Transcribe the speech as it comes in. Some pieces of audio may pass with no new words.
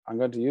I'm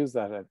going to use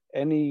that at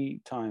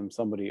any time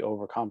somebody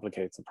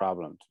overcomplicates a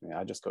problem to me.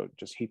 I just go,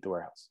 just heat the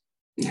warehouse.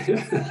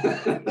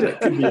 That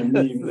could be a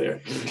meme there.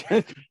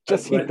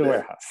 Just heat the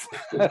warehouse.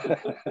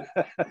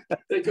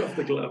 Take off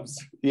the gloves.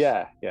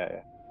 Yeah.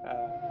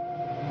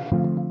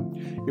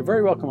 You're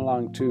very welcome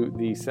along to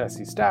the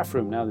CESI Staff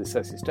Room. Now, the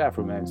CESI Staff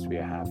Room aims to be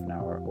a half an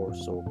hour or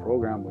so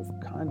program. We've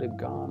kind of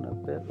gone a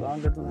bit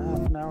longer than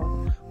half an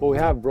hour, but we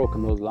have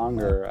broken those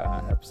longer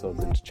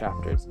episodes into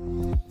chapters.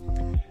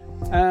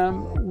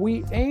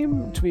 We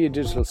aim to be a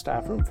digital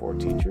staff room for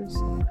teachers.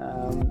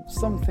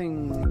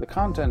 The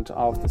content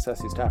of the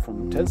CESI Staff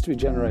Room tends to be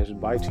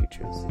generated by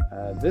teachers.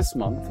 This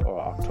month, or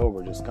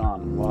October just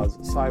gone, was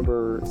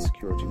Cyber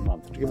Security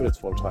Month. To give it its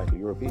full title,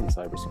 European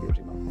Cyber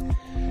Security Month.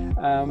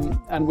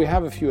 And we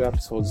have a few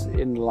episodes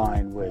in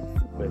line with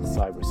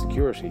cyber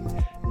security.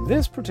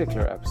 This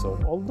particular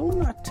episode, although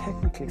not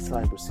technically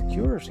cyber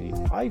security,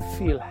 I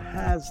feel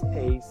has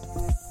a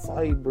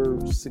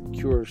cyber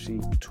security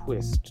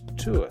twist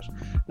to it.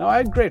 Now, I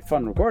had great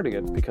fun recording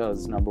it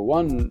because, number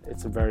one,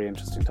 it's a very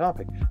interesting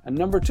topic, and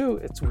number two,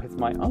 it's with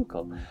my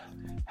uncle.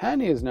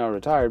 Hani is now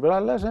retired, but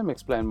I'll let him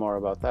explain more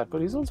about that,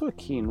 but he's also a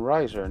keen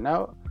writer.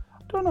 Now,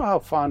 I don't know how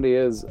fond he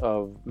is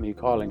of me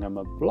calling him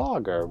a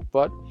blogger,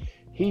 but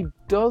he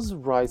does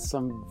write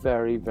some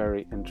very,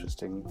 very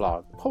interesting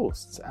blog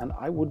posts, and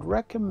I would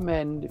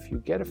recommend, if you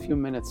get a few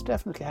minutes,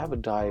 definitely have a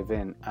dive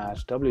in at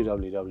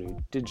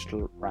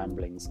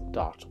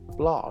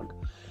www.digitalramblings.blog.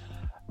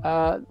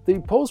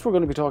 The post we're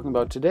going to be talking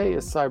about today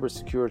is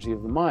Cybersecurity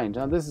of the Mind.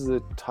 Now, this is a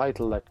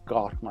title that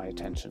got my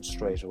attention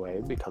straight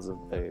away because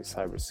of the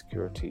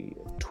cybersecurity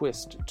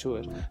twist to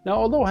it. Now,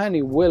 although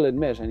Hani will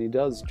admit, and he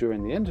does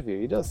during the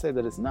interview, he does say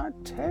that it's not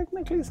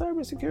technically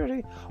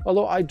cybersecurity,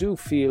 although I do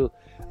feel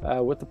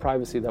with the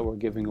privacy that we're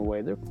giving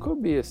away, there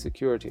could be a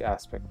security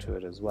aspect to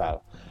it as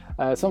well.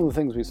 Some of the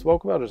things we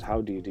spoke about is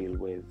how do you deal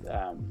with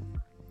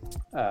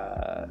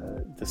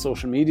the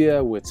social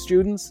media with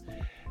students.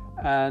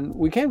 And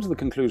we came to the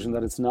conclusion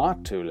that it's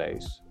not too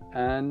late,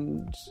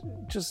 and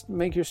just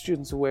make your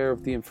students aware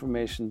of the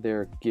information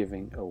they're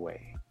giving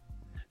away.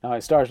 Now, I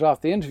started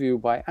off the interview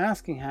by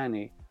asking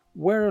Hani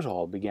where it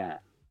all began.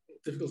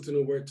 Difficult to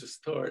know where to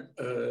start.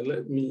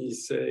 Let me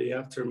say,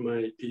 after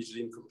my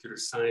PhD in computer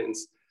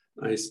science,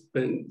 I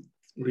spent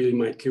really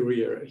my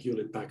career at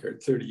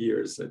Hewlett-Packard, 30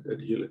 years at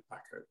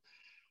Hewlett-Packard,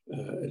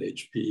 at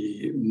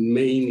HP,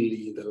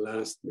 mainly the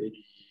last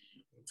maybe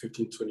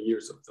 15, 20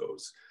 years of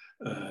those.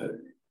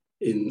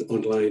 In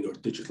online or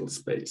digital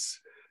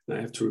space. And I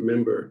have to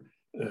remember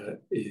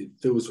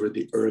those were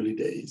the early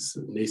days,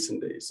 nascent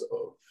days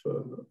of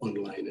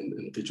online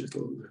and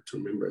digital. I have to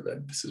remember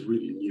that this is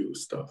really new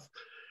stuff.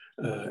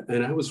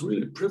 And I was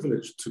really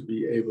privileged to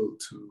be able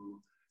to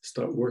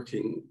start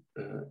working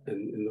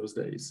in those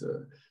days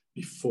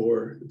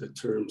before the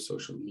term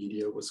social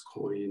media was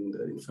coined.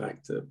 In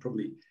fact,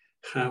 probably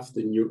half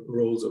the new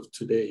roles of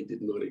today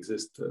did not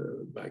exist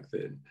back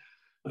then.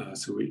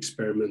 So we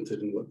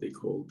experimented in what we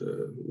called at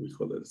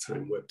the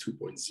time Web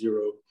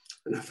 2.0,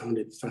 and I found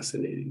it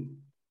fascinating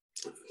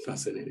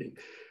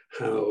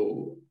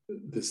how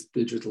this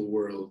digital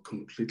world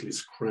completely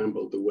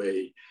scrambled the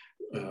way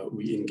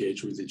we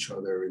engage with each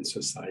other in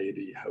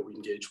society, how we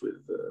engage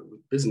with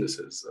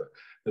businesses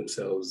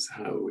themselves,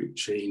 how it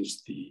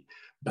changed the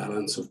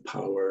balance of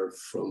power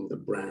from the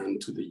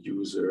brand to the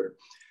user.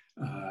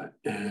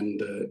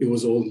 And it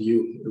was all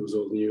new. And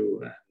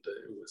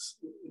it was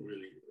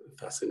really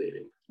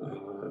fascinating.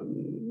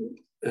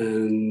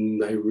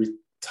 And I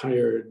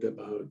retired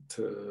about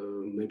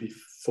maybe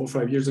 4 or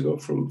 5 years ago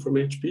from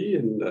HP,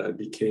 and I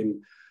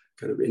became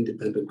kind of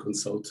independent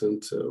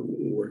consultant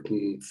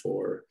working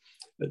for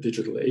a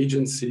digital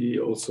agency,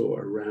 also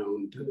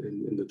around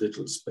in the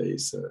digital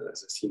space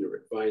as a senior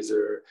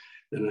advisor.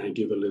 And I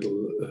give a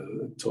little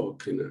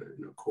talk in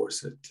a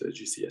course at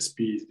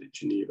GCSP, the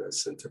Geneva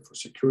Center for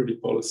Security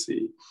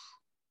Policy.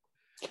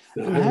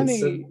 Now,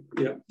 Hani,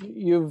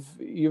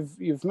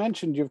 you've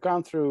mentioned you've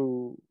gone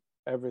through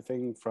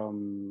everything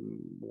from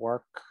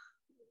work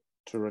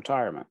to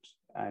retirement,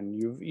 and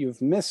you've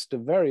missed a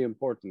very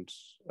important.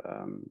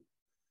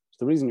 It's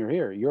the reason you're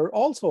here. You're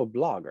also a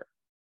blogger.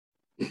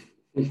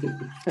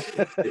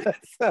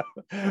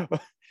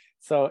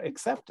 so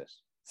accept it.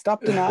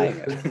 Stop denying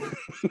it.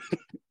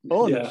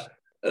 Own it.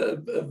 A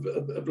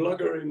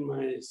blogger in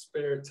my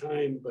spare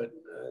time, but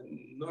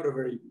not a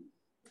very,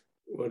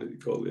 what do you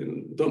call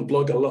it? Don't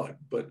blog a lot,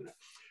 but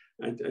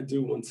I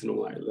do once in a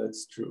while.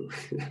 That's true.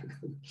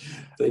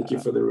 Thank you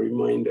for the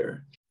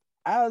reminder.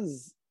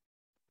 As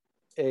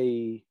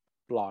a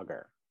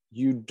blogger,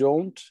 you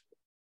don't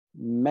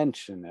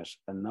mention it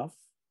enough,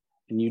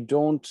 and you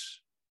don't.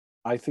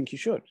 I think you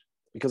should,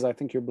 because I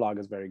think your blog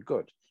is very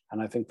good. And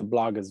I think the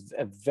blog is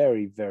a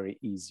very, very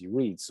easy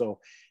read. So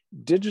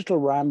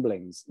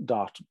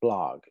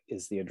digitalramblings.blog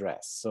is the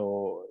address.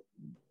 So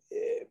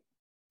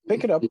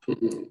pick it up,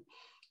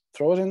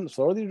 throw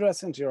the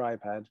address into your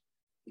iPad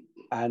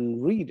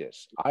and read it.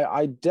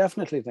 I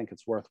definitely think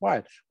it's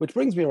worthwhile, which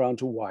brings me around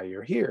to why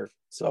you're here.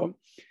 So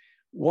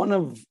one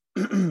of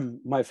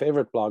my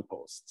favorite blog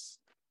posts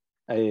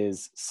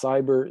is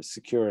cyber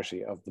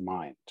security of the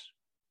mind.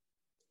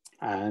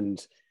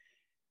 And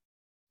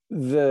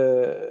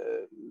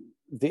the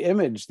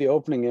image, the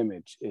opening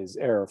image is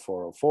Error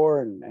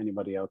 404, and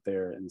anybody out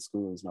there in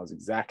schools knows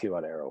exactly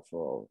what Error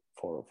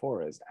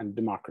 404 is, and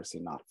democracy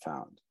not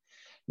found.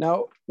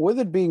 Now, with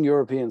it being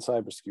European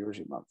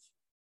Cybersecurity Month,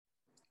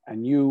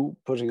 and you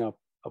putting up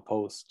a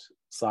post,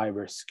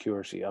 cyber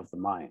security of the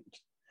mind,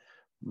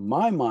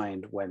 my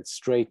mind went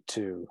straight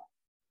to,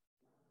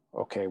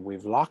 okay,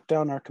 we've locked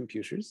down our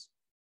computers,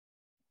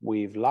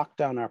 we've locked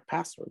down our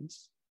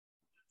passwords,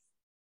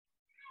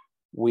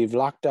 we've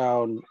locked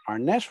down our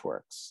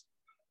networks.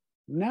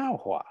 Now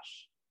what?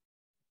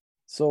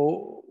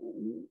 So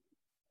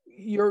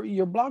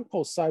your blog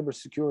post,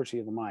 cybersecurity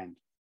of the mind,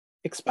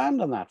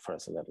 expand on that for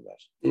us a little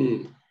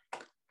bit.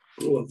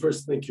 Well,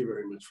 first, thank you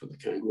very much for the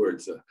kind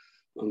words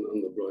on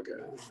the blog,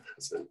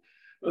 Hassan.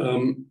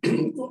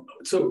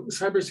 So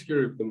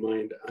cybersecurity of the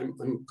mind,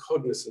 I'm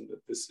cognizant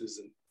that this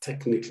isn't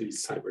technically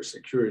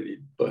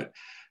cybersecurity, but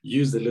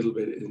used a little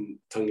bit in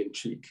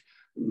tongue-in-cheek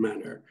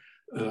manner.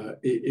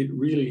 It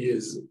really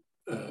is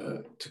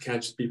to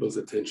catch people's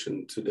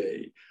attention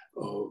today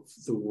of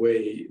the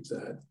way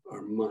that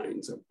our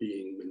minds are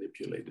being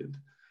manipulated.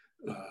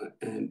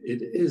 And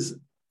it is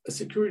a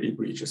security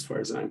breach as far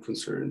as I'm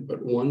concerned,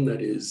 but one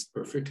that is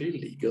perfectly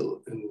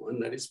legal and one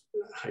that is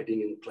hiding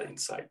in plain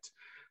sight.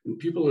 And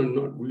people are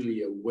not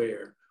really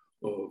aware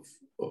of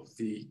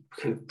the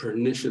kind of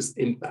pernicious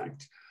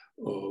impact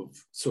of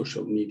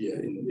social media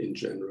in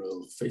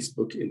general,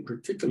 Facebook in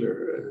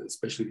particular,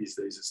 especially these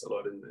days, it's a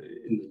lot in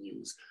the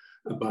news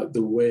about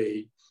the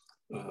way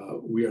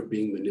we are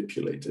being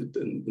manipulated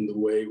and the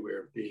way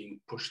we're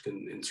being pushed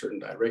in certain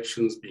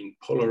directions, being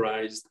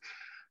polarized.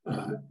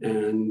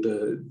 And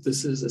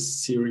this is a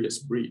serious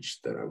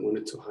breach that I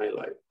wanted to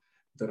highlight,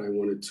 that I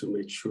wanted to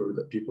make sure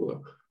that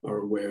people are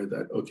aware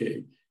that,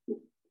 okay,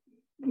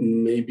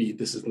 maybe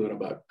this is not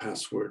about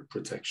password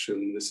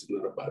protection, this is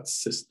not about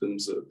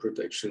systems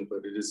protection,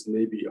 but it is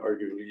maybe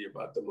arguably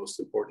about the most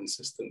important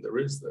system there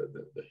is,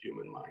 the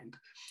human mind.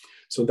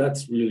 So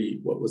that's really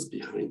what was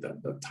behind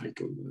that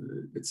title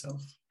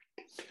itself.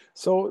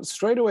 So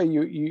straight away,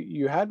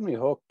 you had me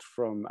hooked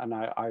from, and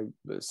I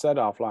said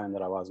offline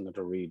that I wasn't going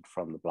to read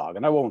from the blog,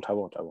 and I won't,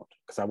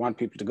 because I want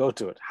people to go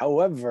to it.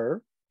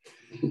 However,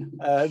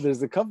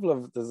 there's a couple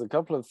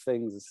of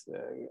things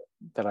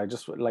that I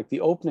just like.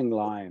 The opening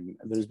line: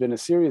 there's been a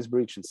serious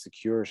breach in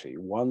security,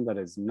 one that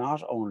is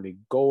not only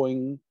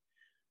going,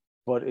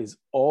 but is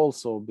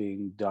also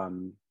being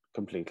done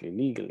completely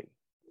legally.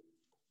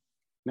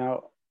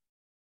 Now,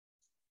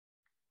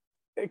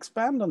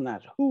 expand on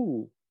that.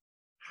 Who?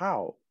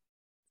 How?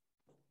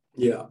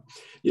 Yeah.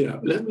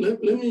 Let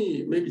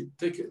me maybe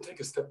take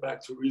a step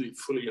back to really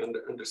fully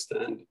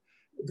understand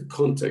the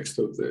context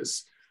of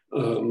this.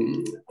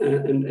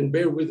 And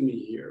bear with me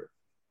here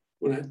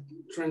when I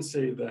try and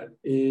say that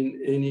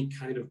in any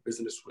kind of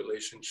business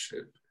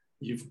relationship,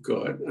 you've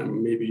got,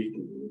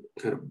 maybe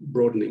kind of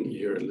broadening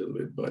here a little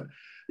bit, but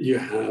you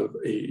have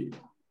a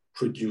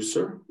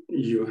producer,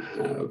 you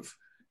have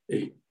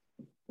a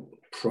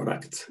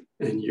product,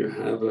 and you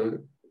have a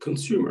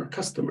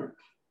customer,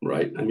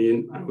 right? I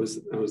mean, I was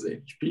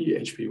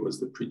HP. HP was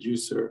the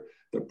producer.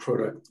 The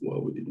product,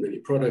 well, we did many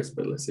products,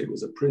 but let's say it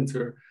was a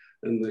printer,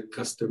 and the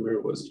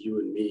customer was you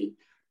and me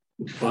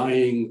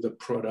buying the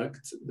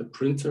product, the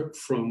printer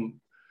from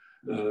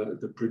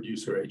the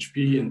producer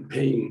HP and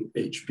paying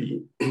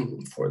HP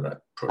for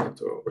that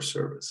product or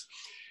service.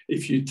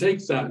 If you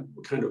take that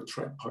kind of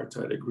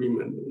tripartite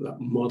agreement, that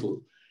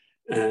model,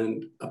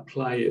 and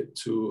apply it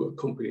to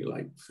a company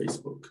like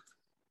Facebook,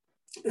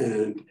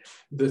 and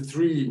the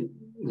three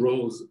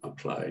roles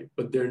apply,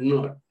 but they're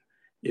not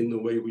in the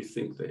way we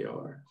think they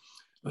are.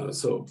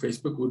 So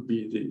Facebook would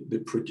be the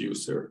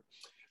producer.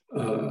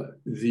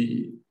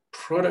 The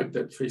product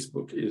that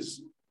Facebook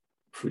is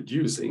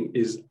producing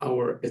is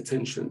our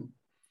attention.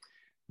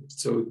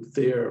 So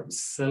they're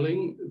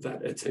selling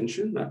that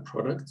attention, that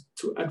product,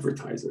 to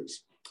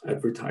advertisers.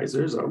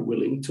 Advertisers are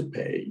willing to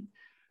pay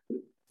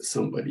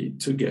somebody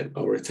to get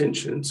our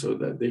attention so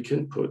that they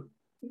can put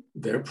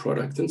their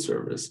product and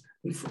service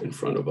in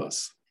front of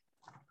us.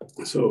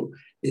 So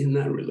in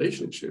that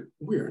relationship,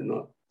 we are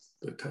not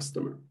the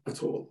customer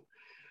at all.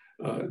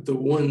 The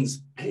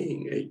ones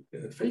paying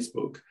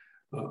Facebook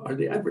are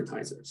the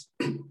advertisers.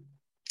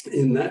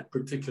 In that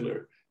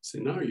particular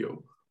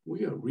scenario,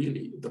 we are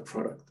really the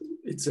product.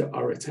 It's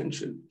our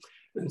attention.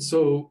 And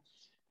so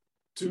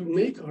to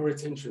make our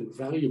attention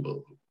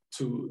valuable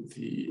to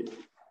the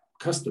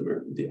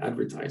customer, the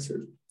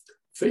advertiser,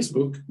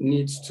 Facebook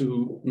needs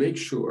to make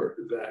sure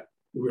that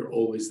we're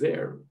always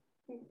there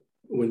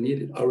when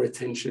needed. Our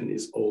attention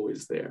is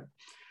always there.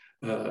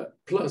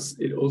 Plus,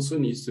 it also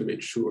needs to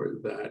make sure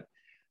that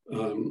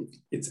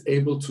it's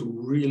able to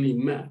really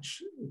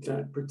match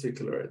that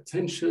particular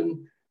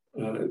attention,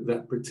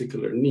 that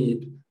particular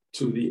need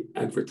to the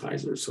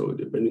advertiser. So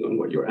depending on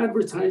what you're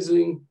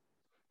advertising,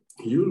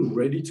 you're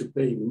ready to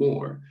pay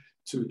more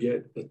to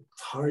get a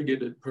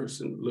targeted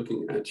person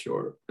looking at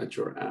your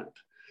ad.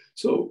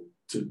 So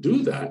to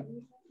do that,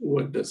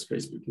 what does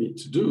Facebook need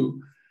to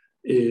do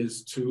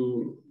is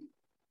to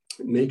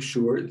make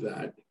sure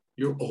that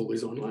you're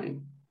always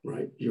online,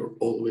 right? You're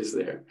always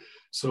there.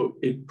 So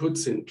it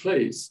puts in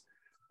place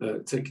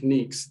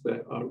techniques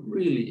that are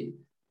really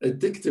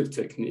addictive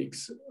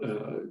techniques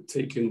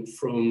taken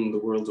from the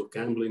world of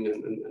gambling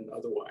and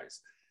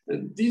otherwise.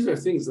 And these are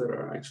things that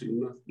are actually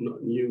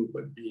not new,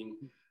 but being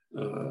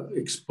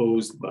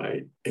exposed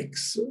by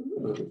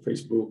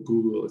Facebook,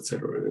 Google,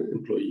 etc.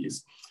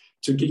 employees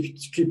to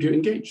keep you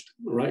engaged,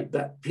 right?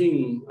 That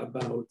ping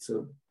about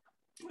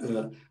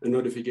a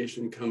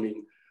notification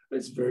coming,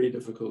 it's very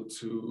difficult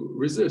to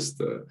resist.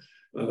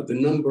 The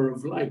number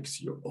of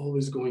likes, you're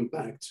always going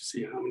back to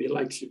see how many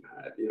likes you've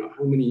had, you know,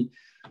 how many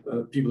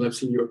people have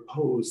seen your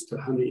post,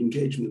 how many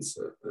engagements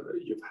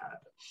you've had.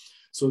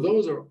 So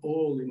those are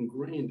all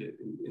ingrained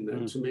in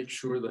that to make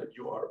sure that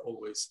you are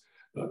always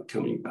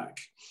coming back.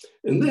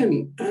 And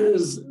then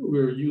as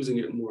we're using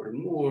it more and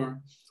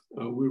more,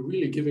 we're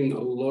really giving a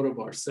lot of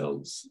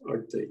ourselves,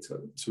 our data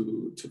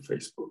to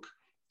Facebook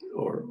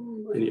or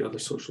any other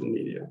social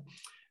media.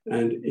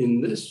 And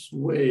in this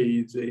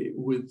way,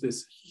 with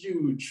this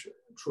huge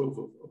trove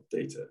of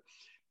data,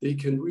 they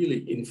can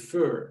really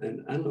infer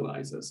and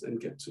analyze us and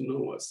get to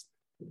know us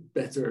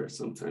better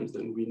sometimes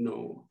than we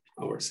know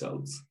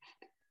ourselves.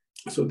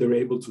 So they're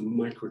able to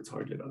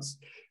micro-target us.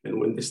 And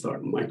when they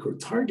start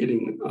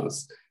micro-targeting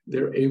us,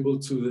 they're able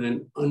to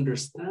then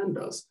understand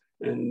us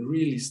and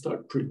really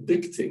start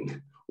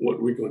predicting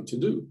what we're going to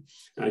do.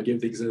 I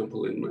give the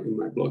example in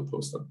my blog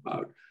post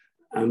about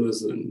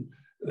Amazon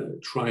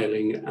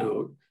trialing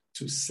out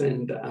to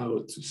send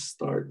out, to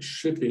start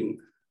shipping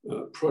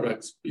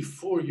products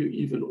before you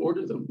even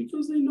order them,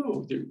 because they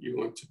know you're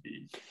going to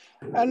be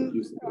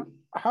using them.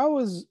 How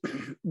is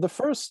the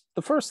first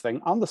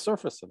thing on the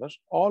surface of it?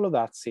 All of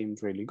that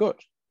seems really good.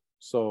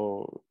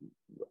 So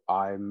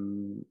I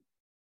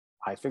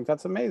think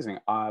that's amazing.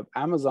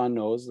 Amazon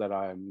knows that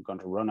I'm going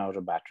to run out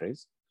of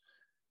batteries,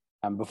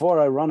 and before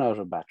I run out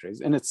of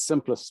batteries, in its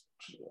simplest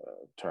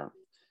term,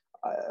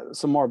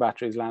 some more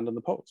batteries land in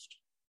the post.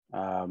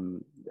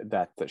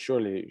 That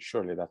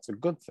surely that's a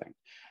good thing.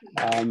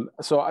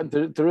 So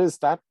there is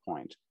that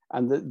point,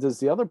 and there's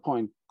the other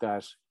point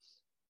that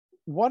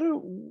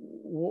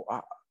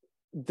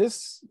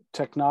this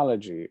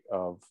technology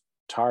of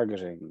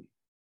targeting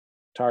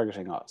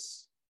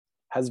us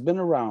has been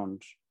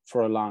around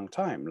for a long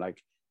time.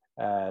 Like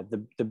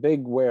the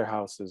big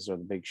warehouses or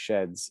the big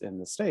sheds in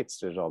the States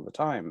did it all the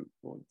time.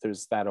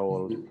 There's that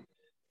old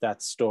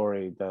that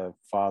story, the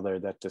father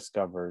that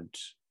discovered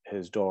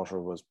his daughter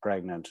was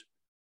pregnant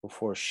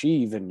before she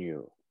even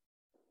knew,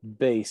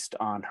 based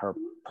on her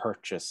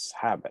purchase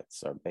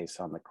habits or based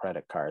on the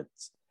credit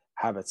cards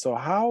habits.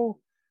 So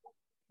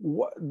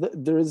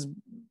there's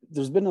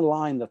been a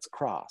line that's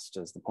crossed,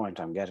 is the point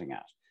I'm getting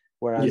at.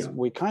 Whereas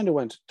we kind of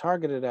went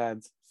targeted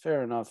ads,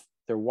 fair enough.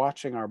 They're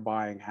watching our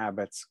buying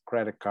habits,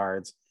 credit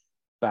cards,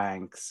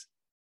 banks.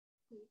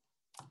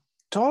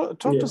 Talk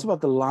to us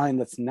about the line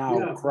that's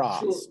now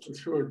crossed.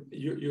 Sure.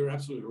 You're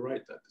absolutely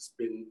right that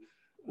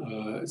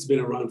it's been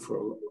around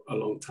for a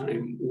long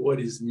time. What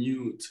is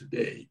new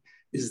today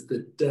is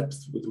the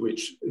depth with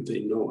which they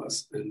know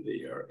us, and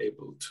they are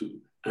able to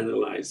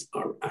analyze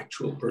our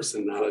actual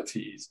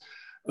personalities,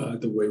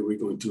 the way we're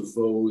going to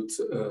vote,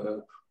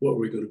 what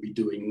we're going to be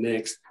doing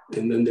next.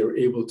 And then they're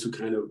able to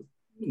kind of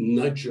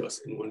nudge us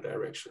in one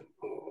direction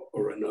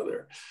or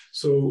another.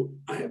 So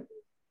I have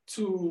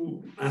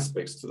two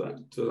aspects to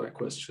that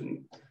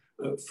question.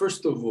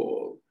 First of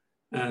all,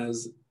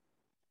 as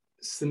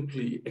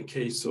simply a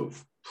case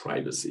of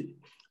privacy,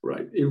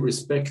 right?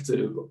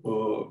 Irrespective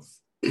of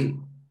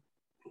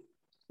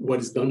what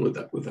is done with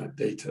that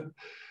data,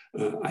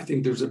 I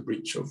think there's a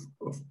breach of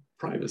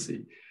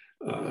privacy.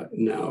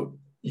 Now,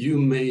 you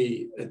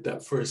may, at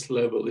that first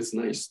level, it's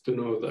nice to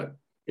know that,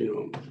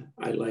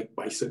 I like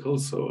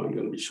bicycles, so I'm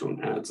going to be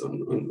shown ads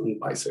on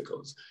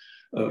bicycles.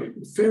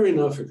 Fair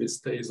enough if it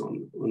stays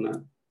on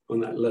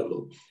that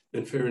level,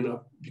 and fair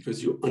enough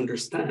because you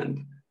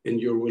understand and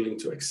you're willing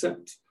to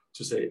accept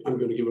to say, I'm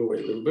going to give away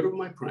a little bit of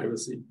my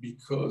privacy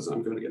because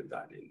I'm going to get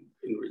that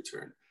in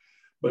return.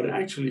 But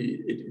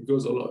actually, it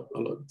goes a lot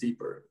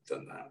deeper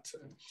than that.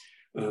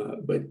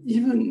 But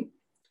even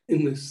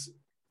if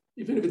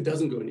it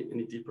doesn't go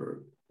any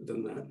deeper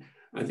than that,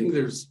 I think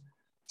there's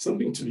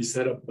something to be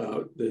said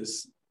about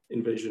this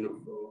invasion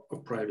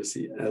of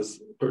privacy as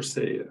per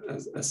se,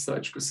 as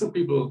such. Because some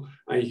people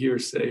I hear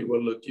say,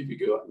 well, look, if you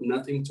got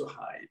nothing to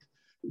hide,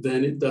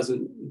 then it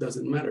doesn't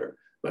matter.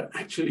 But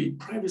actually,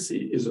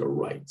 privacy is a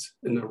right,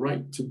 and a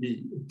right to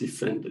be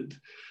defended.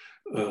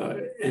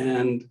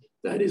 And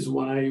that is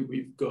why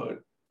we've got,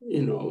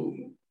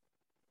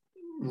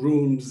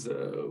 rooms,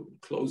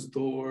 closed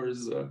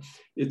doors.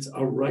 It's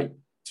our right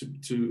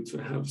to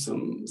have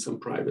some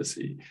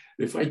privacy.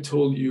 If I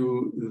told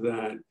you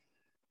that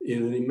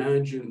in an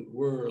imagined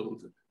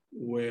world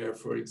where,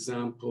 for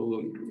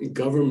example,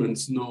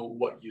 governments know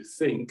what you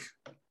think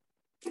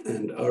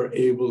and are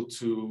able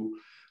to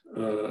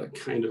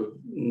kind of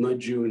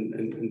nudge you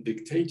and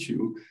dictate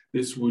you.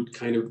 This would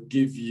kind of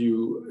give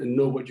you and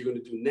know what you're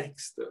going to do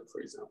next,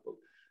 for example.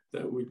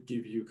 That would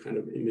give you kind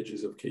of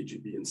images of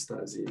KGB and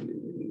Stasi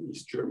in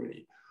East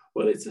Germany.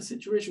 Well, it's a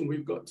situation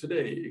we've got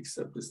today,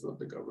 except it's not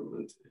the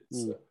government.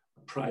 It's a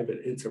private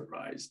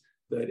enterprise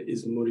that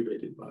is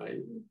motivated by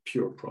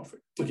pure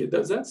profit. Okay,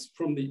 that's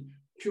from the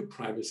pure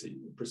privacy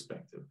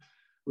perspective.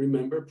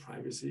 Remember,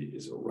 privacy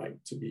is a right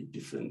to be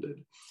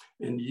defended.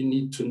 And you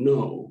need to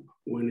know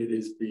when it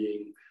is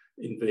being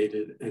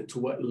invaded and to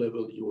what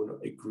level you want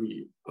to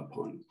agree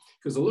upon.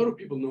 Because a lot of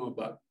people know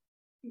about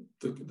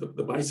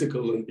the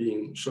bicycle and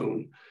being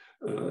shown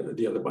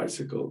the other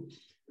bicycle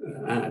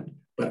ad,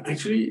 but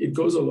actually it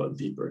goes a lot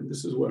deeper. And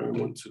this is what I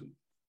want to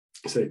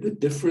say. The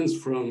difference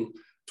from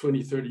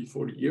 20, 30,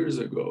 40 years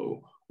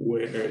ago,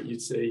 where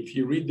you'd say, if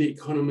you read The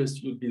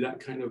Economist, you'll be that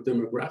kind of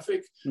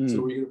demographic.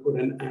 So we're going to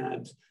put an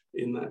ad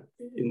in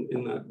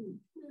that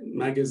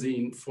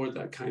magazine for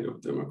that kind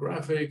of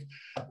demographic,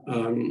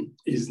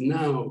 is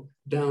now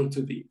down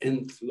to the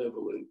nth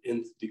level and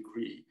nth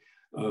degree.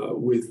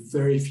 With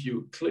very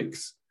few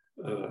clicks,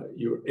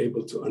 you're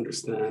able to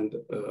understand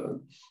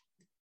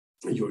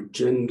your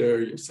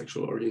gender, your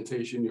sexual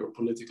orientation, your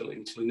political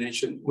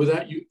inclination,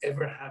 without you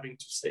ever having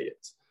to say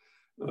it.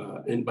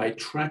 And by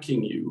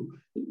tracking you,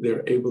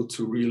 they're able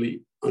to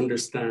really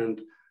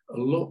understand a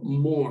lot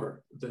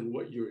more than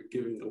what you're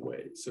giving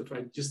away. So if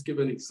I just give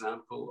an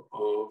example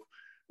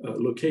of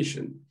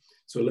location.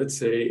 So let's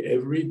say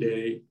every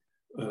day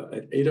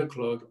at 8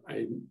 o'clock,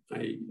 I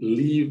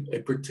leave a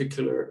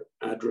particular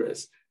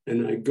address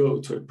and I go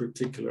to a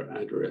particular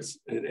address.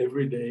 And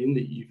every day in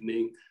the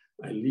evening,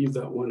 I leave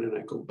that one and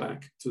I go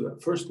back to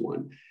that first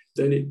one.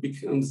 Then it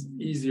becomes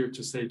easier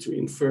to say, to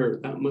infer,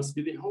 that must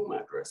be the home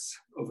address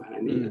of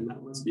Hani and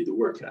that must be the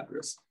work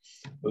address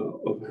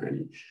of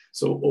Hani.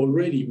 So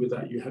already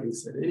without you having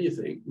said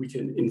anything, we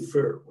can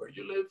infer where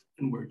you live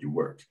and where you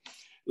work.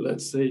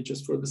 Let's say,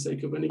 just for the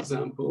sake of an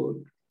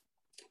example,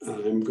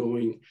 I'm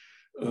going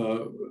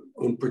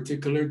on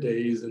particular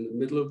days in the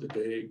middle of the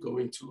day,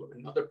 going to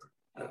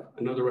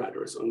another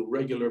address on a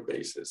regular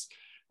basis.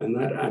 And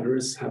that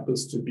address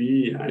happens to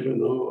be, I don't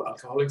know,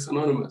 Alcoholics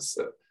Anonymous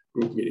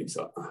group meeting.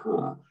 So,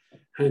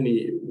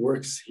 Hani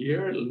works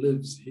here,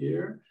 lives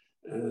here,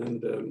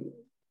 and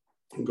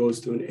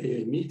goes to an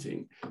AA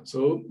meeting.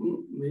 So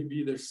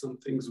maybe there's some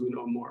things we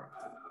know more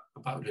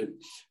about him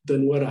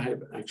than what I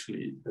have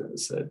actually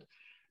said.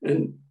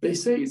 And they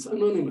say it's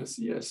anonymous.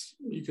 Yes,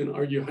 you can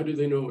argue, how do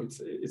they know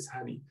it's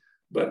Hani?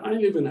 But I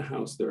live in a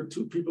house. There are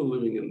two people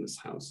living in this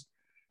house.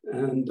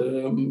 And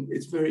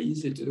it's very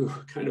easy to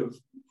kind of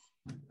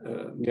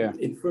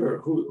infer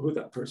who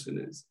that person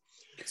is.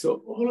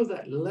 So all of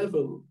that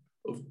level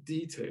of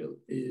detail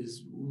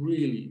is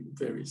really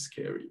very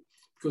scary,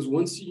 because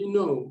once you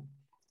know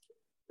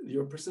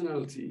your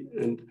personality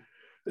and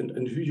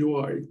who you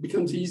are, it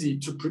becomes easy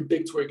to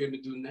predict what you're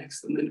going to do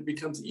next. And then it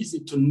becomes easy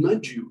to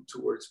nudge you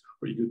towards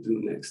what you're going to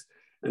do next.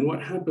 And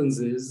what happens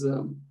is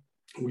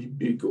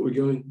we're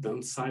going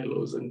down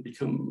silos and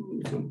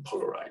become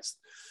polarized.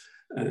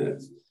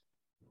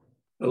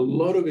 A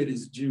lot of it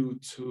is due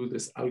to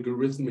this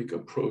algorithmic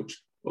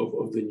approach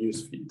of the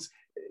news feeds.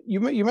 You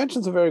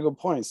mentioned some very good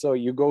points. So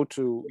you go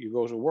to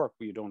work,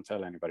 but you don't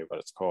tell anybody what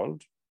it's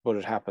called, but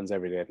it happens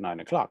every day at 9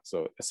 o'clock.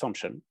 So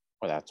assumption,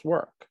 well, that's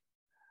work.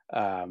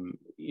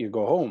 You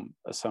go home,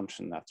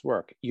 assumption, that's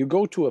work. You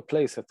go to a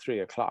place at 3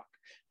 o'clock.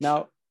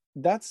 Now,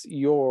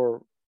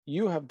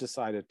 you have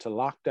decided to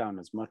lock down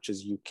as much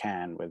as you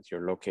can with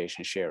your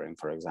location sharing,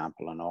 for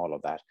example, and all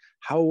of that.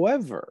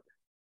 However,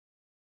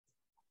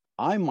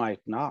 I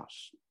might not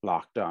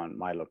lock down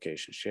my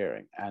location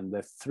sharing, and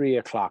the 3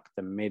 o'clock,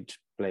 the mid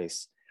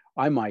place,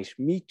 I might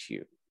meet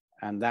you,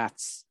 and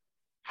that's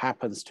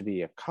happens to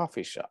be a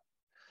coffee shop.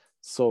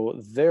 So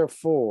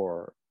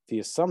therefore, the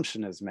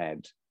assumption is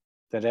made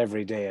that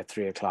every day at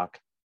 3 o'clock,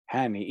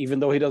 Hani, even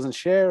though he doesn't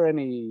share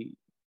any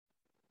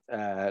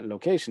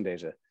location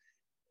data,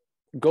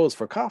 goes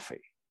for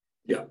coffee.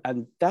 Yeah.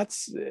 And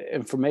that's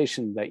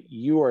information that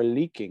you are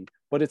leaking,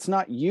 but it's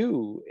not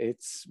you,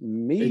 it's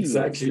me.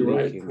 Exactly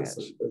right. That's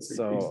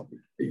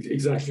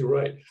exactly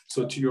right.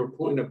 So to your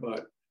point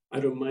about, I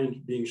don't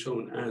mind being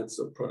shown ads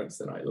of products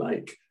that I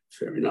like,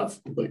 fair enough,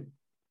 but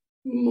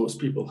most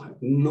people have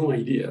no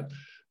idea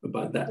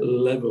about that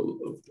level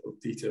of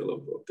detail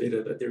of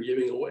data that they're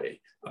giving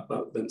away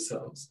about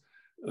themselves.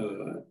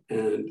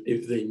 And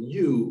if they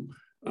knew,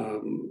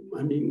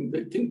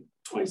 they think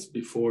twice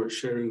before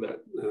sharing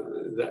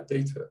that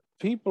data.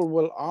 People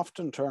will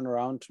often turn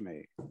around to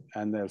me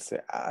and they'll say,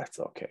 it's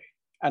okay.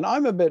 And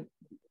I'm a bit,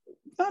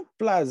 not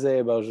blasé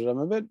about it, I'm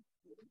a bit,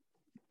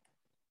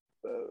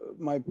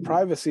 my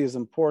privacy is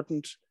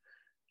important.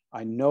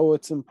 I know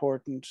it's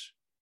important,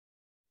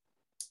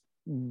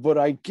 but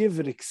I give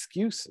it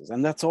excuses,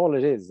 and that's all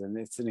it is. And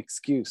it's an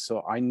excuse.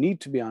 So I need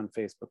to be on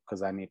Facebook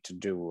because I need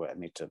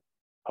to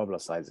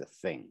publicize a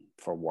thing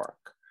for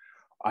work.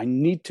 I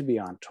need to be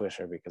on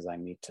Twitter because I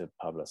need to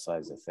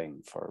publicize a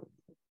thing for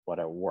what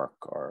I work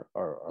or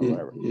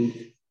whatever.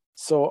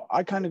 So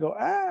I kind of go,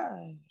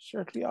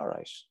 sure, it'll be all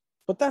right.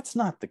 But that's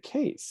not the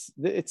case.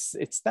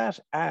 It's that,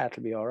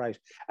 it'll be all right.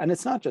 And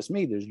it's not just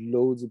me. There's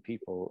loads of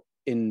people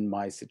in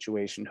my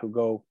situation who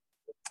go,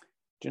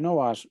 do you know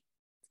what?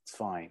 It's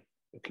fine.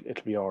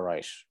 It'll be all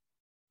right.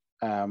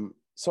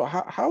 So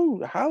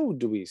how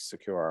do we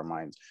secure our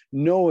minds,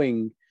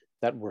 knowing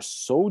that we're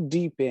so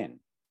deep in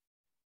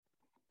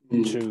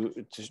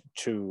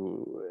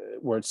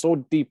we're so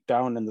deep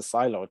down in the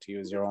silo, to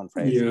use your own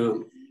phrase. Yeah.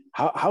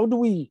 How do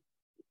we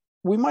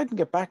mightn't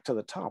get back to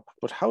the top,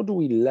 but how do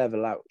we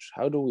level out?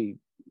 How do we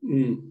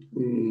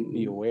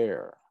be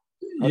aware?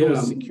 How do we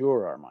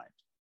secure our mind?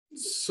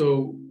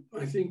 So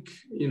I think,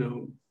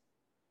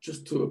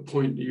 just to a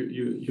point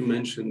you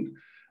mentioned,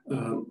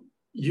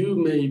 you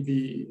may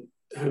be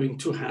having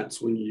two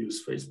hats when you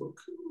use Facebook.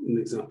 An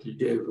example you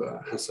gave,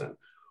 Hassan.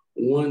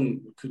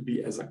 One could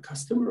be as a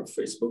customer of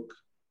Facebook.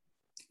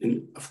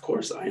 And of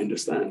course, I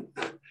understand.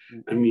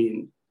 I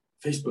mean,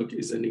 Facebook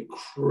is an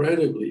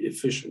incredibly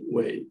efficient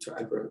way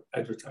to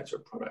advertise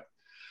your product.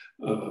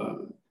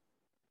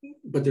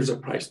 But there's a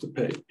price to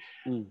pay.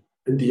 And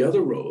the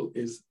other role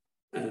is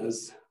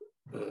as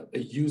a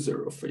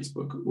user of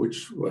Facebook,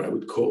 which what I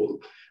would call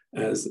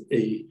as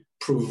a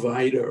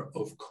provider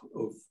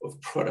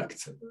of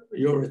product,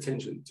 your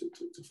attention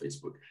to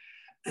Facebook.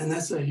 And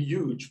that's a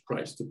huge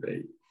price to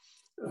pay.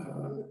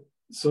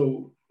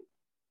 So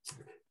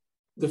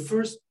the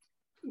first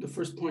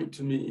point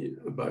to me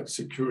about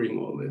securing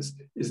all this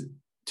is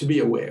to be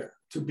aware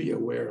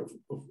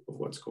of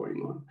what's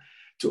going on,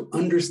 to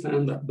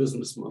understand that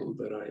business model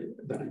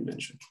that I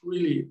mentioned, to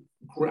really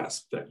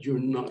grasp that you're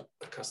not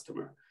a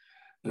customer,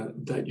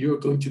 that you're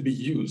going to be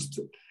used,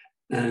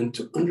 and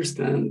to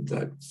understand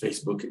that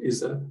Facebook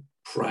is a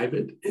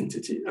private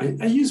entity.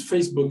 I use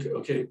Facebook,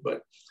 okay,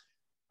 but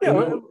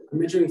I'm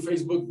mentioning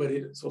Facebook, but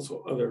it's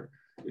also other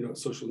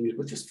social media,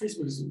 but just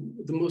Facebook is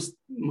the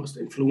most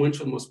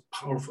influential, most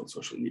powerful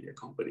social media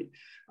company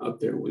out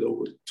there, with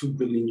over 2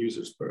 billion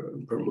users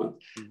per month,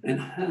 and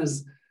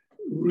has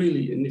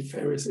really a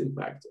nefarious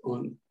impact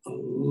on a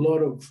lot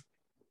of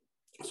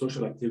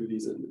social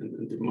activities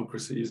and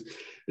democracies.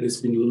 And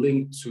it's been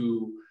linked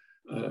to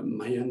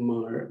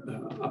Myanmar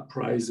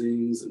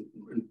uprisings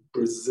and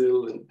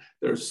Brazil, and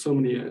there are so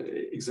many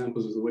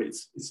examples of the way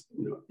it's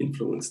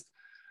influenced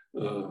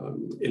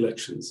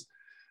elections.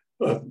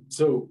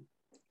 So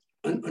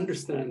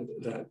understand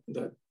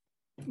that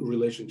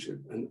relationship,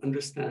 and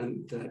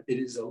understand that it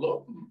is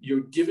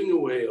you're giving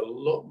away a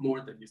lot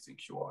more than you think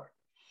you are,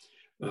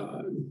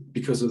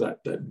 because of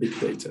that big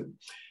data.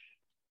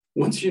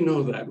 Once you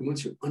know that,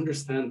 once you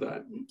understand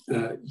that,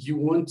 you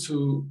want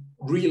to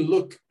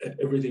relook at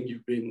everything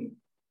you've been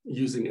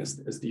using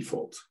as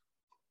default,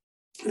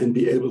 and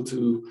be able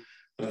to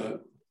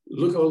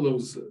look at all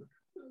those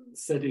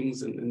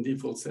settings and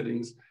default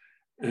settings,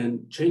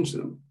 and change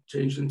them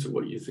to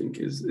what you think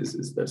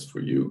is best for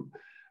you,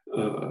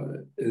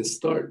 and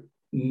start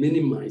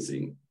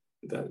minimizing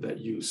that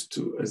use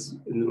to as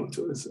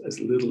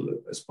little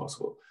as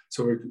possible.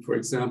 So, for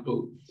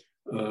example,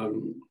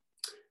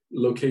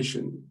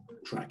 location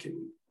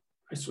tracking,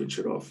 I switch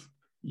it off.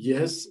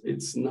 Yes,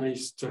 it's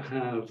nice to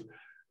have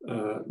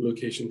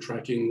location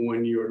tracking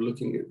when you're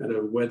looking at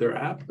a weather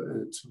app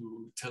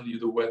to tell you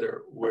the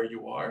weather where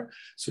you are,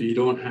 so you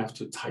don't have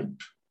to type,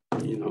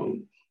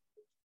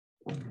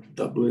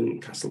 Dublin,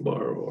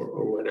 Castlebar,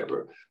 or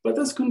whatever. But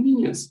that's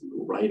convenience.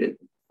 Write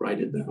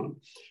it down,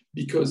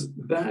 because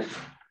that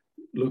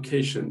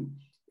location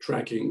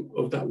tracking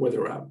of that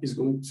weather app is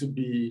going to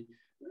be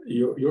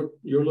your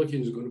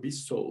location is going to be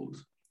sold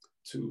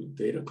to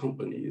data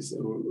companies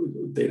or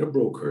data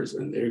brokers,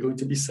 and they're going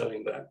to be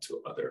selling that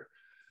to other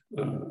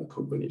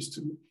companies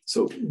too.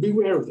 So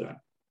beware of that.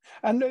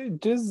 And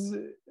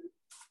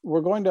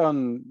we're going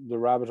down the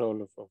rabbit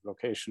hole of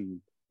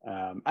location.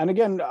 And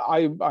again,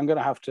 I'm going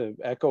to have to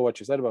echo what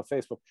you said about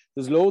Facebook.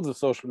 There's loads of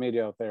social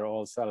media out there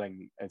all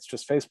selling. It's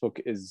just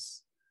Facebook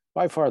is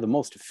by far the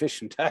most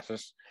efficient at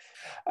it.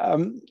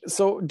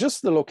 So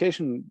just the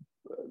location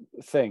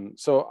thing.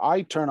 So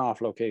I turn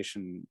off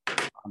location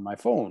on my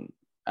phone.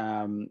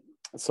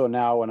 So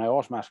now when I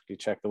automatically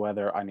check the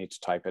weather, I need to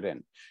type it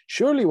in.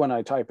 Surely when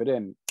I type it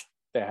in,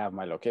 they have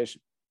my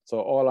location. So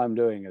all I'm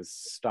doing is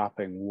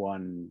stopping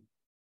one.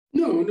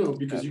 No,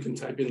 because you can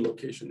type in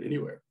location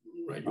anywhere,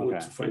 right? You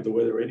want to find the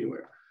weather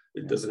anywhere.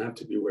 It doesn't have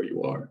to be where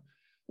you are.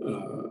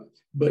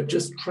 But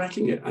just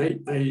tracking it,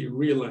 I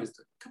realized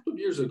a couple of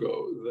years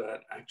ago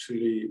that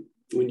actually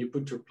when you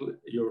put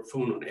your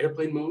phone on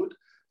airplane mode,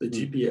 the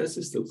GPS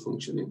is still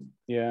functioning.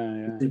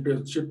 Yeah. The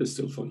GPS chip is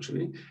still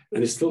functioning,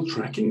 and it's still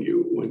tracking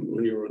you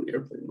when you're on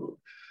airplane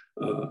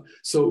mode.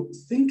 So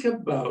think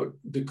about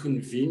the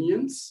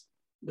convenience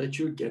that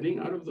you're getting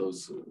out of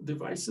those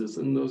devices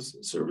and those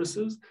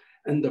services,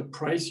 and the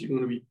price you're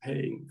going to be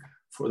paying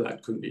for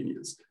that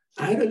convenience.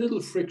 Add a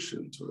little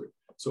friction to it.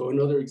 So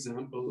another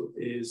example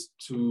is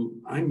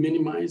I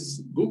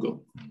minimize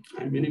Google.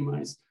 I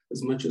minimize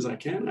as much as I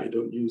can. I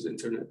don't use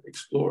Internet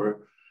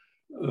Explorer,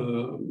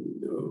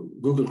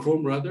 Google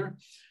Chrome rather.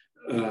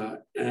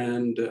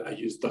 And I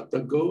use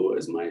DuckDuckGo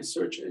as my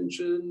search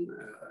engine.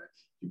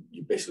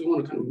 You basically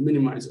want to kind of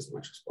minimize as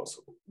much as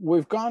possible.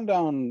 We've gone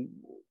down,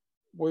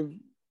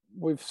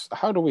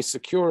 how do we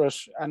secure it?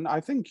 And I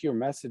think your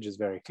message is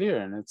very clear,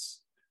 and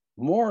it's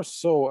more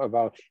so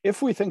about,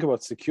 if we think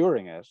about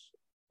securing it,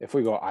 if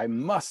we go, I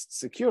must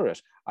secure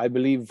it, I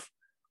believe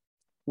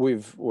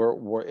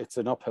it's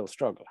an uphill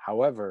struggle.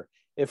 However,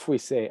 if we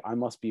say, I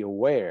must be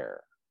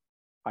aware,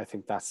 I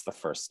think that's the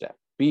first step.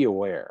 Be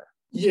aware.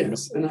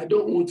 Yes, and I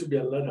don't want to be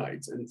a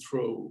Luddite and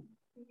throw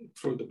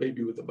the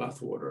baby with the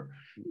bathwater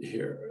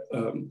here.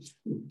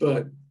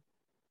 But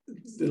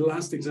the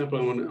last example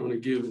I want to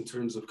give in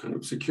terms of kind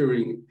of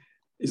securing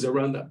is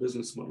around that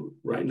business model.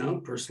 Right now,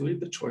 personally,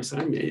 the choice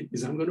I made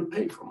is I'm going to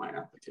pay for my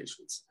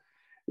applications.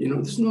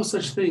 There's no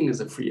such thing as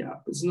a free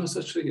app. There's no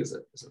such thing as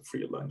a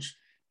free lunch.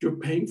 You're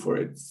paying for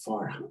it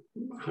far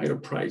higher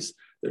price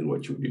than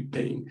what you'd be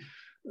paying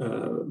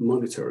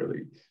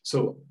monetarily.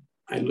 So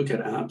I look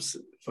at apps.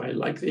 If I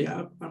like the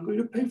app, I'm going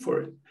to pay for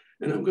it.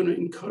 And I'm going to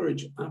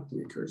encourage app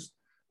makers,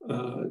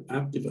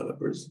 app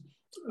developers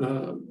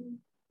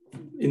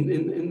in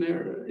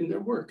their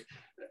work.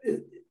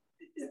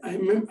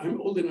 I'm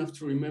old enough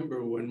to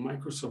remember when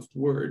Microsoft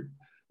Word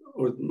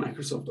or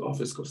Microsoft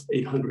Office cost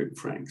 800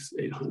 francs,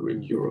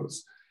 800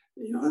 euros.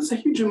 That's a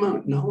huge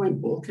amount. Now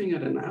I'm bulking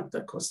at an app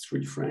that costs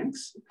 3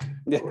 francs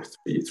or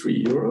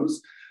 3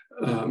 euros.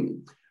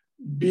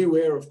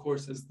 Beware, of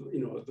course, as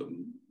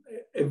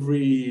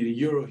every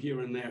euro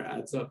here and there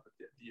adds up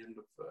at the end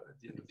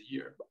of the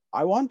year.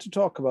 I want to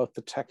talk about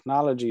the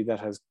technology that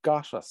has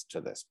got us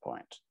to this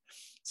point.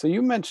 So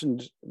you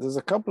mentioned there's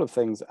a couple of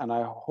things, and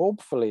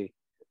hopefully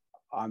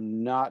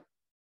I'm not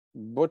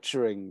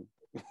butchering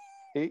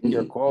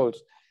your quote.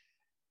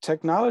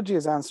 Technology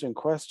is answering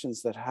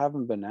questions that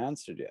haven't been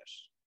answered yet.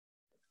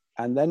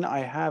 And then I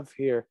have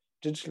here,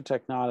 digital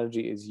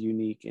technology is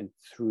unique in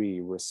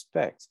 3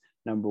 respects.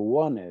 Number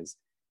 1 is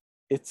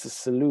it's a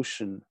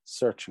solution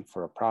searching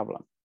for a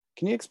problem.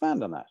 Can you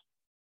expand on that?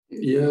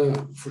 Yeah,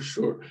 for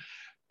sure.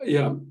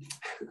 Yeah,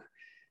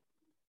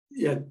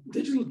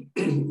 digital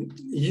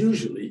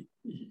usually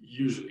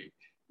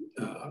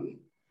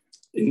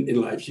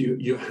in life,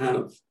 you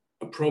have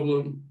a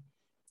problem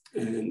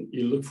and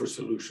you look for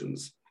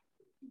solutions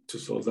to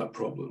solve that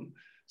problem.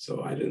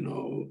 So I don't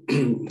know,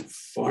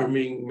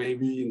 farming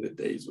maybe in the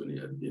days when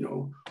you had,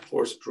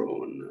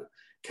 horse-drawn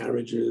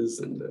carriages,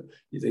 and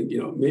you think,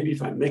 maybe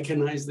if I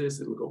mechanize this,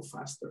 it'll go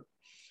faster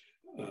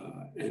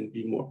and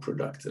be more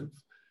productive.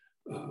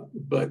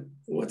 But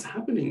what's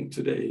happening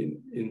today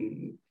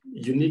in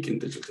unique in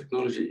digital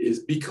technology is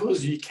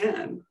because you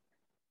can,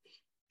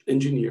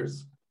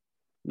 engineers,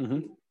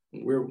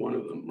 we're one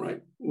of them,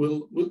 right?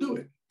 We'll do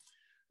it.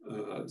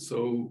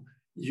 So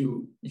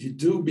you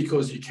do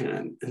because you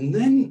can, and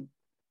then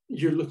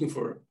you're looking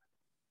for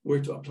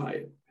where to apply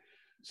it.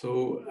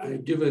 So I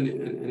give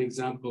an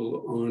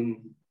example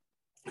on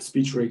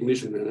speech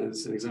recognition, and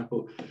as an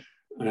example,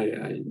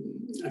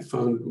 I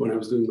found when I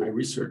was doing my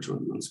research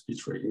on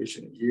speech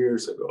recognition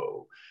years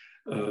ago,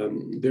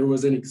 there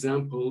was an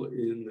example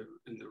in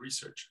the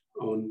research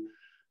on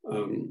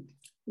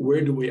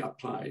where do we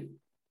apply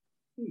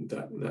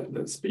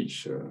that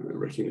speech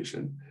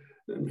recognition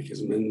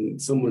mechanism.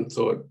 And someone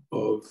thought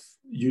of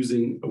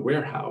using a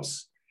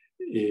warehouse,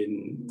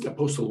 in a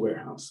postal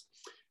warehouse,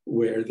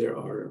 where there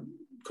are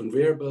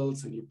conveyor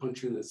belts and you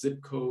punch in a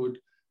zip code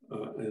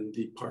and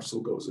the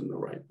parcel goes in the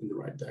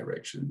right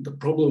direction. The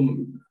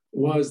problem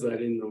was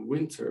that in the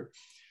winter,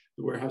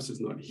 the warehouse is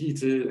not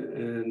heated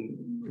and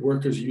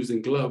workers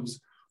using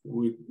gloves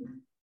would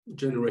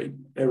generate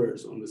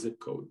errors on the zip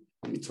code.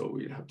 And so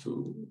we'd have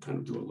to kind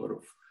of do a lot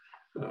of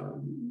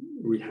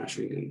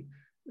rehashing and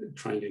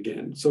trying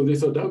again. So they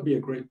thought that would be a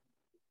great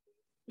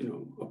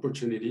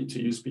opportunity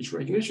to use speech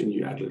recognition.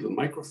 You add a little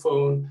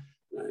microphone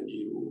and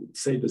you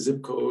say the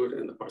zip code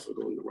and the parcel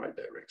will go in the right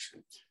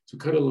direction. To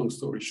cut a long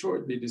story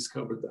short, they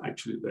discovered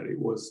actually that it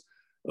was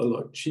a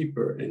lot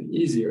cheaper and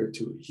easier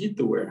to heat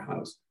the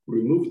warehouse,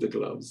 remove the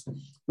gloves,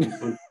 and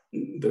punch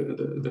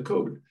the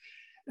code.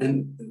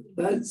 And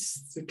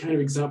that's the kind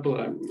of example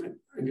I'm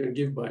going to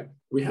give by,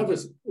 we have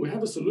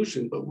a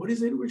solution, but what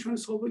is it we're trying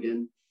to solve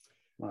again?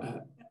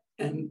 Wow.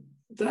 And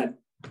that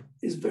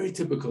is very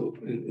typical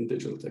in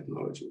digital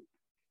technology.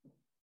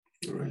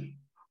 All right.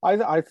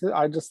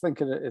 I just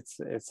think it's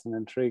an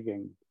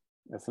intriguing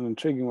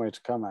way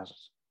to come at it.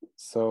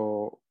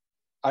 So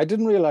I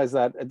didn't realize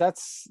that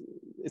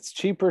it's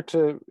cheaper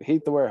to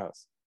heat the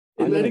warehouse.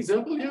 In that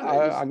example,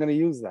 yeah. I'm going to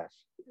use that.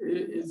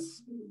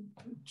 It's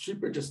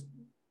cheaper, just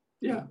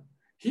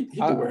heat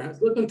the warehouse.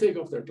 Let them take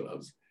off their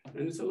gloves,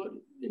 and it's a lot.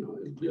 It'll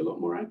be a lot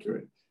more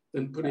accurate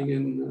than putting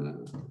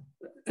in.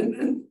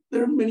 And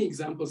there are many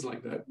examples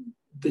like that.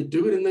 They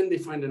do it, and then they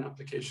find an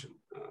application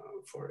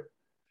for it.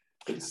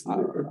 It's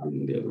never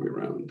been the other way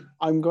around.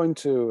 I'm going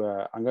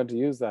to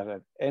use that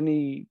at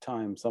any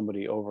time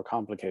somebody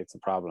overcomplicates a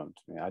problem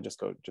to me. I just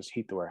go, just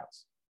heat the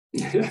warehouse.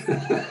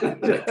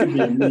 That could be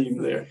a meme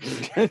there.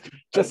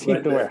 Just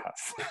heat the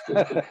warehouse.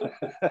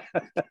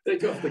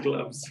 Take off the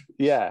gloves.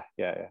 Yeah.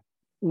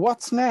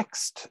 what's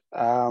next?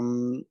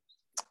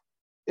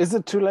 Is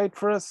it too late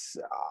for us?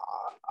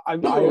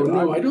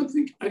 No, I don't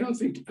think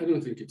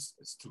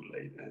it's too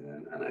late,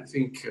 and I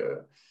think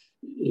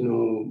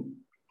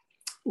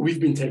we've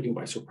been taken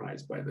by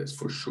surprise by this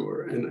for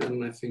sure,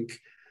 and I think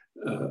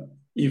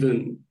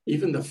even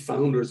the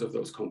founders of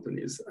those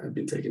companies have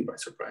been taken by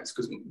surprise,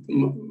 because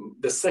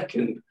the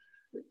second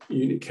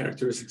unique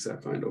characteristics I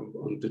find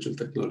on digital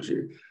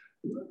technology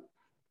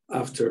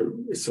after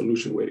a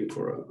solution waiting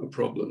for a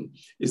problem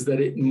is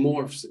that it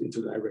morphs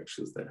into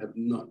directions that have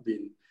not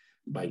been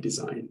by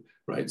design,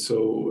 right?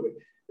 So,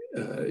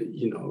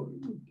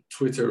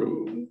 Twitter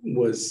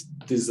was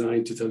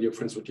designed to tell your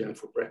friends what you had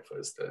for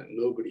breakfast.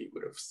 Nobody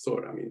would have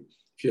thought, I mean,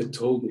 if you had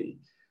told me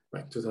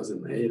back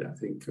 2008, I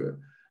think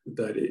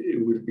that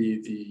it would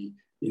be the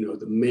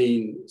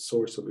main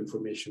source of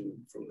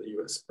information from the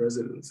US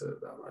president, I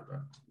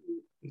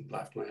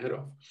laughed my head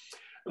off.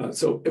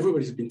 So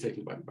everybody's been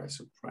taken by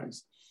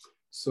surprise.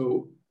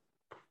 So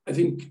I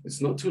think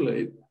it's not too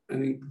late. I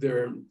think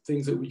there are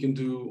things that we can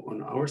do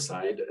on our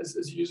side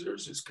as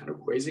users, is kind of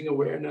raising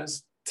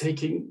awareness,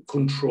 taking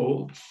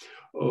control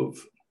of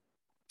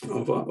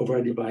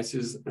our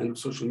devices and of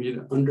social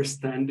media,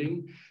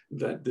 understanding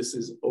that this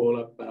is all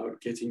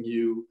about getting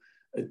you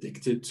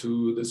addicted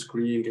to the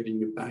screen, getting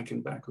you back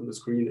and back on the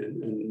screen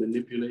and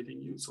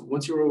manipulating you. So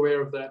once you're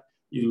aware of that,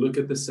 you look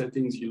at the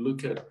settings, you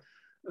look at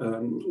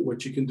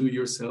what you can do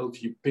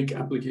yourself, you pick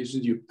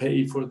applications, you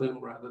pay for them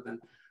rather than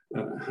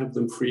have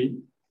them free.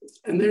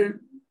 And there's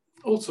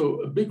also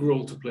a big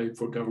role to play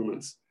for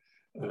governments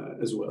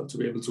as well, to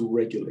be able to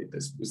regulate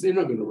this, because they're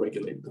not going to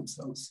regulate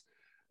themselves.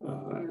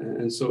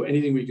 And so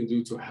anything we can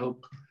do to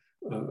help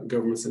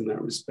governments in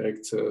that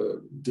respect,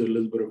 do a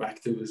little bit of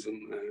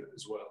activism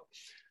as well,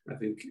 I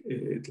think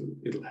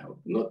it'll help.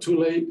 Not too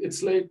late.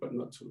 It's late, but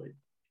not too late.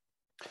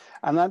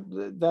 And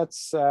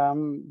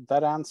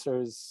that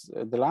answers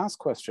the last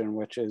question,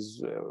 which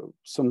is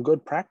some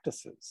good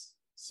practices.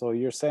 So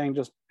you're saying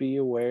just be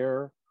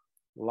aware,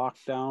 lock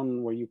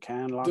down where you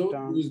can lock down.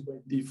 Don't use by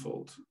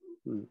default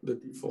the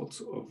defaults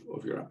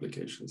of your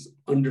applications.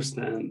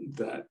 Understand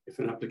that if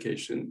an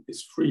application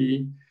is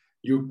free,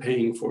 you're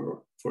paying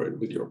for it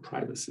with your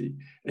privacy,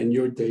 and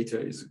your data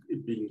is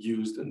being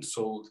used and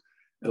sold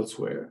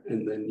elsewhere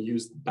and then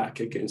used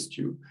back against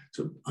you.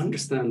 So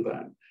understand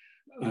that.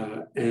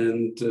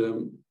 And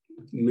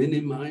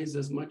minimize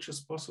as much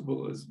as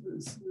possible as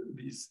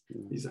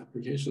these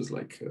applications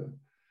like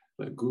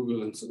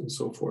Google and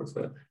so forth.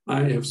 That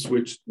I have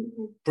switched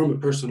from a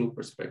personal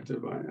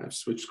perspective. I've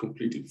switched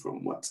completely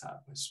from WhatsApp.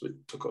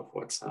 Took off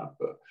WhatsApp.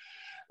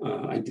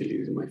 I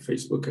deleted my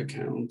Facebook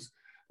account.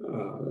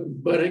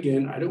 But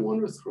again, I don't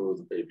want to throw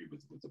the baby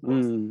with the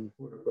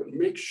bathwater. But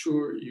make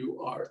sure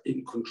you are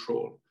in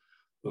control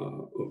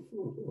of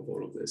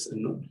all of this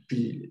and not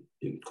being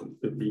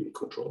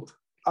controlled.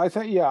 I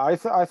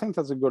think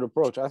that's a good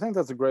approach. I think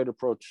that's a great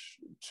approach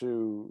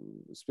to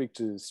speak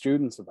to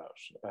students about.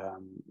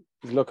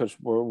 Look,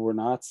 we're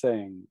not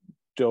saying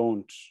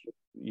don't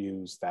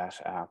use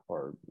that app,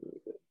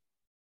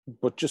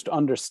 but just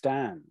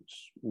understand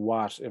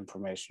what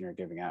information you're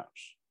giving out.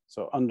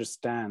 So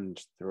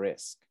understand the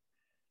risk.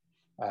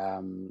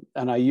 And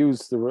I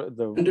use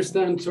the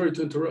understand. Sorry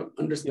to interrupt.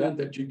 Understand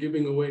that you're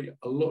giving away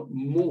a lot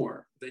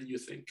more than you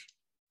think.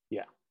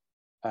 Yeah.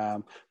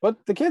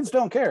 But the kids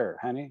don't care,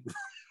 honey.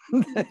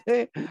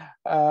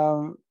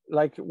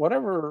 Like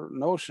whatever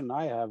notion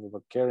I have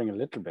about caring a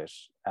little bit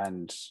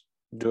and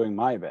doing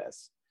my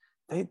best,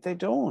 they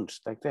don't.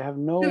 Like they have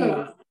no.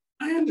 Yeah,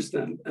 I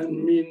understand. I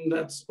mean,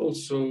 that's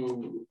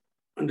also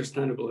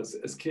understandable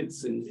as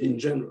kids in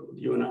general.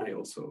 You and I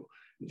also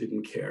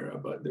didn't care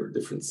about their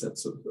different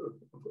sets of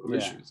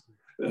issues.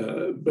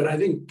 But I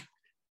think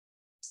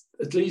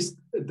at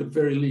the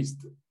very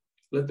least,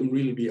 let them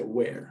really be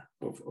aware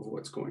of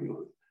what's going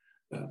on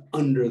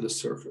under the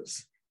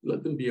surface.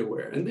 Let them be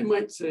aware. And they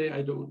might say,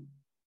 I don't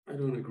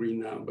agree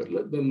now, but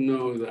let them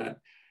know that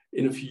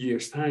in a few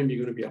years' time,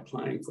 you're going to be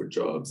applying for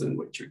jobs, and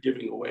what you're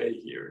giving away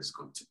here is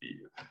going to be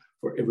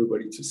for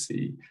everybody to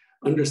see.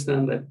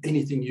 Understand that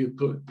anything you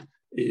put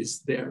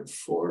is there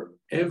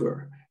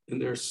forever. And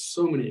there are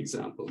so many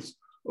examples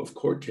of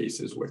court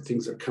cases where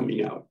things are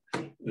coming out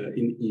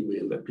in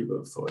email that people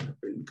have thought have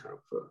been kind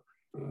of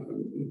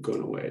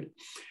gone away.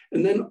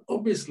 And then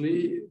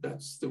obviously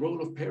that's the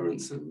role of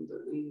parents and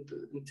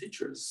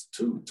teachers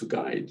too, to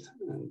guide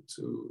and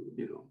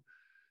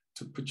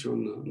to put you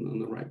on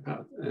the right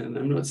path. And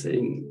I'm not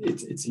saying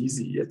it's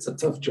easy. It's a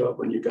tough job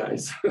on you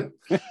guys.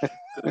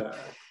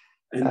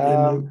 And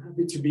I'm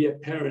happy to be a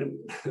parent,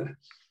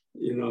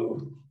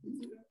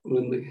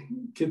 when the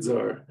kids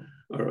are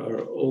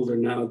older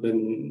now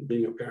than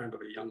being a parent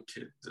of a young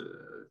kid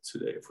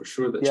today, for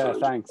sure.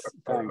 Thanks,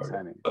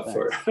 Henny.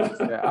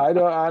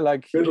 I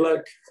like. Good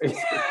luck.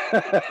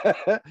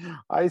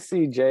 I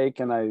see Jake,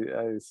 and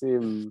I see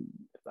him.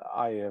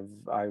 I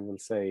will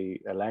say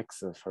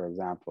Alexa, for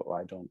example.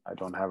 I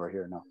don't have her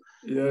here now.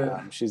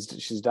 Yeah.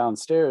 She's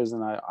downstairs,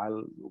 and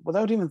I'll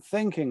without even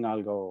thinking,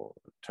 I'll go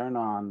turn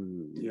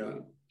on.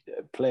 Yeah.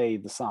 Play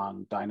the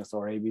song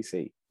Dinosaur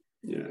ABC.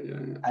 Yeah.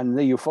 And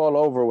then you fall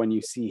over when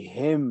you see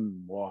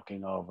him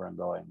walking over and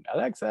going,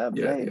 Alexa,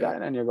 play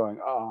Dinah, and you're going,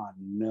 oh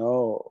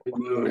no. I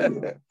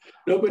know.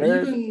 No, but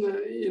even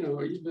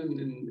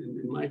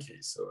in my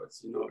case, so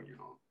it's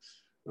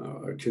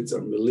our kids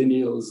are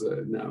millennials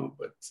now,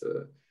 but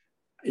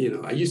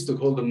I used to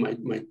call them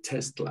my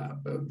test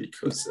lab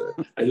because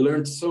I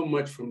learned so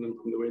much from them,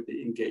 from the way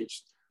they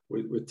engaged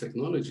with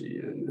technology,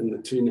 and the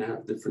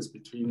 2.5 difference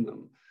between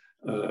them.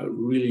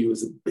 Really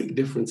was a big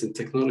difference in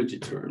technology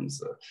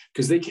terms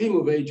because they came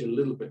of age a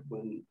little bit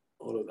when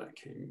all of that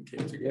came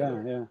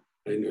together.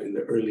 In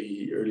the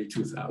early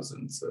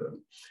 2000s,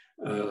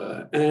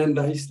 and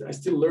I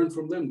still learn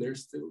from them. They're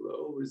still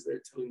always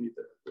there telling me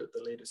the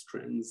latest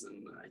trends,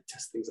 and I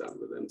test things out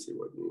with them, see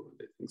what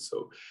they think.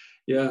 So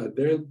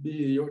they'll be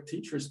your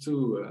teachers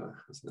too,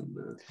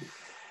 Hassan.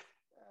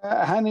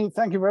 Hani,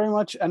 thank you very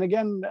much. And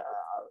again,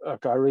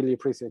 look, I really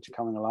appreciate you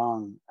coming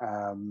along.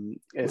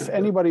 If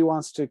anybody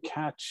wants to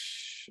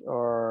catch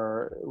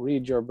or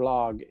read your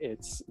blog,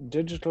 it's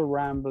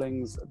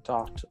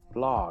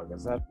digitalramblings.blog.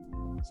 Is that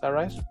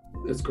right?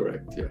 That's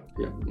correct. Yeah.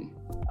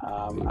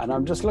 And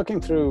I'm just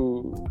looking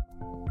through.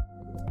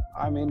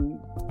 I mean,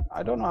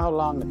 I don't know how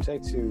long it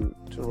takes you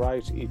to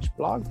write each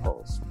blog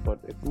post, but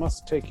it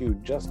must take you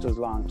just as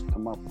long to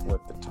come up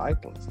with the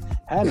titles.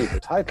 Hani, the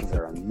titles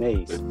are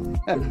amazing.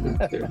 Thank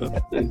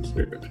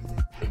you.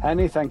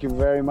 Hani, thank you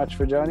very much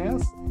for joining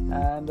us.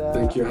 And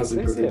thank you, Hassan.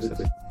 appreciate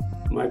it.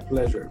 My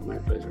pleasure.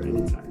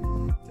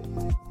 Anytime.